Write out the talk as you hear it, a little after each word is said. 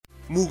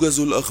موجز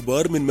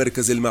الأخبار من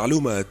مركز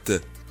المعلومات،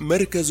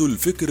 مركز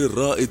الفكر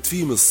الرائد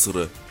في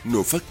مصر.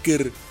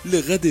 نفكر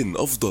لغد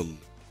أفضل.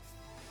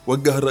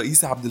 وجه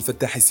الرئيس عبد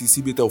الفتاح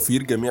السيسي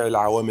بتوفير جميع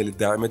العوامل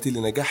الداعمة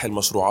لنجاح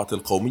المشروعات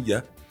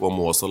القومية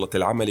ومواصلة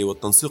العمل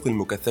والتنسيق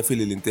المكثف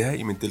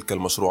للانتهاء من تلك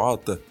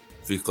المشروعات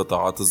في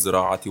قطاعات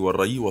الزراعة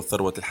والري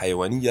والثروة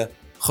الحيوانية،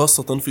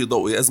 خاصة في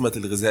ضوء أزمة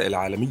الغذاء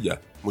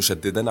العالمية،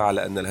 مشددا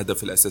على أن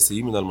الهدف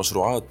الأساسي من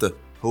المشروعات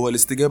هو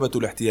الاستجابة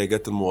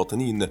لاحتياجات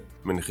المواطنين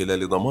من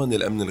خلال ضمان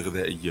الأمن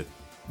الغذائي.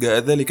 جاء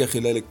ذلك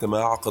خلال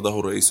اجتماع عقده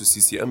الرئيس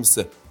السيسي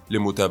أمس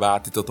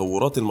لمتابعة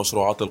تطورات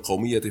المشروعات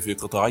القومية في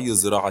قطاعي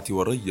الزراعة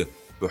والري،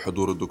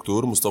 بحضور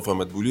الدكتور مصطفى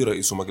مدبولي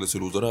رئيس مجلس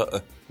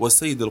الوزراء،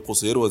 والسيد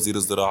القصير وزير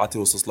الزراعة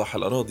واستصلاح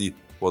الأراضي،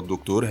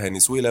 والدكتور هاني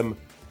سويلم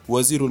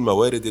وزير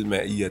الموارد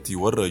المائية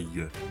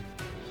والري.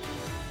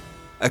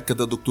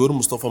 أكد الدكتور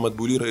مصطفى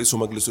مدبولي رئيس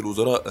مجلس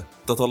الوزراء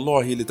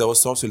تطلعه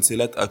لتوسع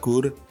سلسلة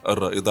أكور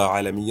الرائدة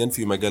عالميا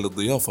في مجال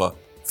الضيافة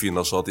في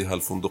نشاطها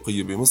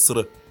الفندقي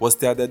بمصر،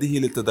 واستعداده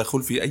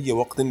للتدخل في أي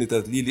وقت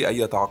لتذليل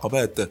أي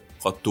عقبات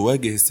قد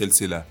تواجه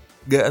السلسلة.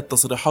 جاءت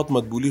تصريحات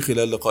مدبولي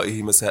خلال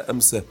لقائه مساء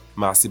أمس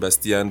مع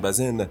سيباستيان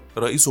بازين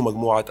رئيس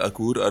مجموعة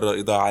أكور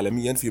الرائدة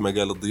عالميا في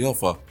مجال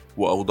الضيافة،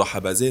 وأوضح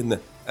بازين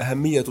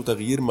أهمية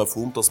تغيير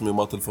مفهوم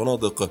تصميمات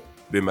الفنادق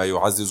بما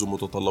يعزز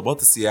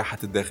متطلبات السياحة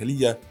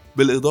الداخلية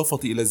بالإضافة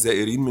إلى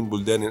الزائرين من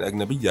بلدان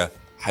أجنبية،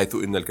 حيث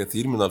إن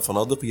الكثير من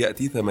الفنادق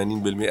يأتي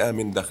 80%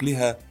 من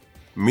دخلها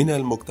من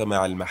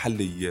المجتمع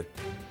المحلي.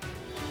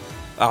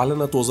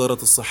 أعلنت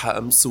وزارة الصحة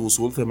أمس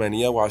وصول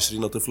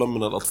 28 طفلا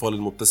من الأطفال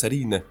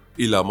المبتسرين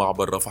إلى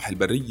معبر رفح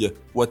البري،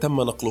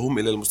 وتم نقلهم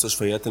إلى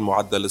المستشفيات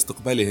المعدة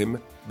لاستقبالهم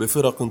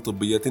بفرق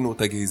طبية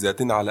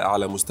وتجهيزات على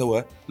أعلى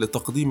مستوى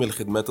لتقديم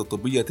الخدمات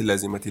الطبية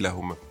اللازمة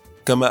لهم.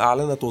 كما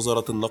أعلنت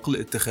وزارة النقل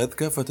اتخاذ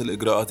كافة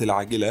الإجراءات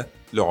العاجلة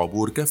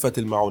لعبور كافة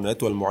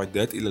المعونات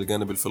والمعدات إلى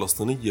الجانب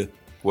الفلسطيني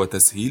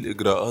وتسهيل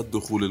إجراءات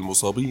دخول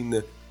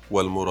المصابين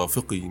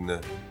والمرافقين.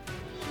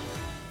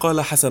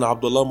 قال حسن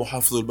عبد الله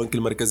محافظ البنك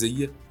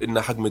المركزي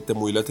إن حجم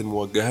التمويلات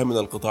الموجهة من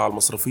القطاع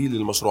المصرفي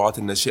للمشروعات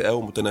الناشئة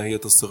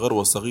ومتناهية الصغر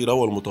والصغيرة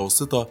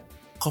والمتوسطة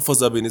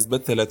قفز بنسبة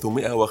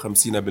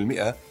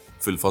 350%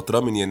 في الفترة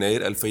من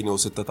يناير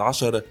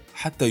 2016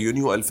 حتى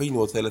يونيو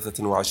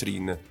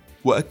 2023.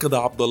 وأكد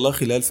عبد الله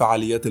خلال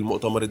فعاليات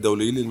المؤتمر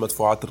الدولي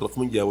للمدفوعات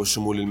الرقمية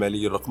والشمول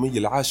المالي الرقمي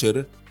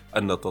العاشر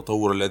أن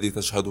التطور الذي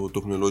تشهده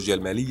التكنولوجيا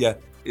المالية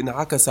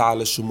انعكس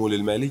على الشمول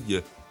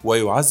المالي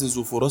ويعزز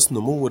فرص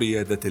نمو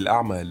ريادة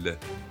الأعمال.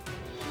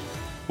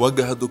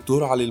 وجه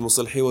الدكتور علي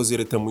المصلحي وزير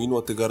التموين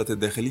والتجارة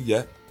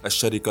الداخلية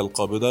الشركة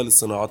القابضة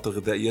للصناعات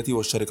الغذائية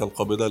والشركة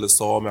القابضة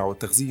للصوامع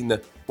والتخزين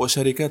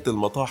وشركات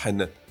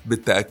المطاحن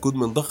بالتأكد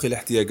من ضخ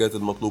الاحتياجات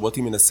المطلوبة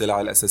من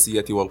السلع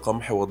الأساسية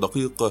والقمح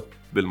والدقيق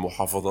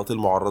بالمحافظات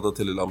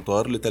المعرضة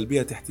للأمطار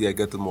لتلبية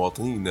احتياجات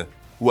المواطنين.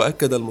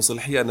 وأكد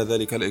المصلحي أن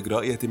ذلك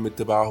الإجراء يتم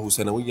اتباعه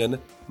سنويا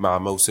مع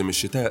موسم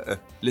الشتاء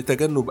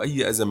لتجنب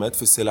أي أزمات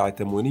في السلع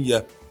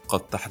التموينية قد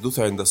تحدث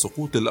عند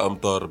سقوط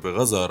الأمطار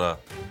بغزارة.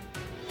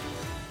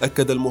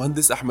 أكد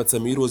المهندس أحمد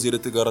سمير وزير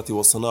التجارة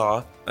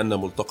والصناعة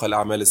أن ملتقى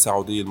الأعمال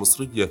السعودي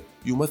المصري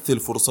يمثل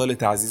فرصة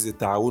لتعزيز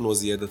التعاون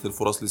وزيادة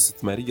الفرص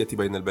الاستثمارية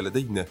بين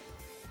البلدين.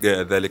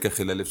 جاء ذلك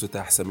خلال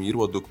افتتاح سمير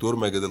والدكتور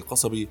ماجد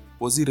القصبي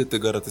وزير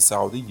التجارة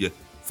السعودي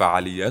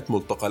فعاليات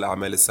ملتقى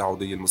الأعمال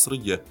السعودي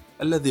المصري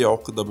الذي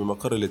عقد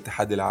بمقر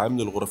الاتحاد العام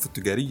للغرف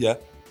التجارية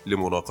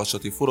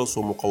لمناقشة فرص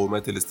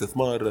ومقومات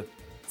الاستثمار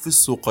في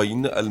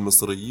السوقين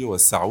المصري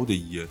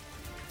والسعودي.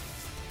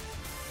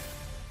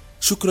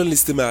 شكرا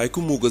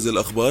لاستماعكم. موجز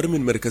الأخبار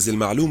من مركز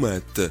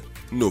المعلومات.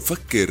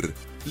 نفكر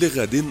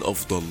لغد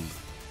أفضل.